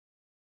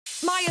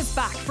Maia's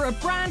back for a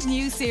brand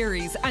new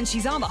series and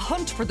she's on the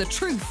hunt for the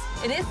truth.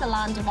 It is the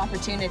land of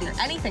opportunity.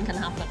 Anything can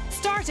happen.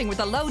 Starting with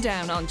a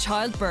lowdown on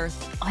childbirth.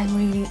 I'm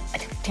really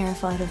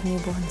terrified of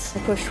newborns.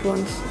 I pushed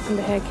once and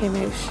the head came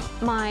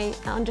out. My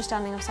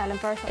understanding of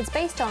silent birth, it's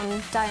based on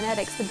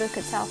Dianetics, the book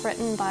itself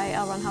written by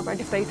L. Ron Hubbard.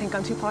 They think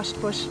I'm too posh,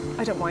 but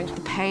I don't mind.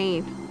 The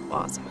pain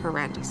was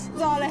horrendous.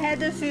 It's all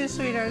ahead of you,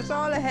 sweetheart. It's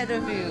all ahead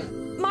of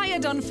you. Maia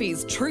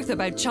Dunphy's Truth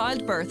About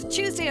Childbirth,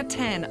 Tuesday at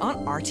 10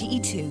 on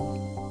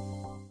RTÉ2.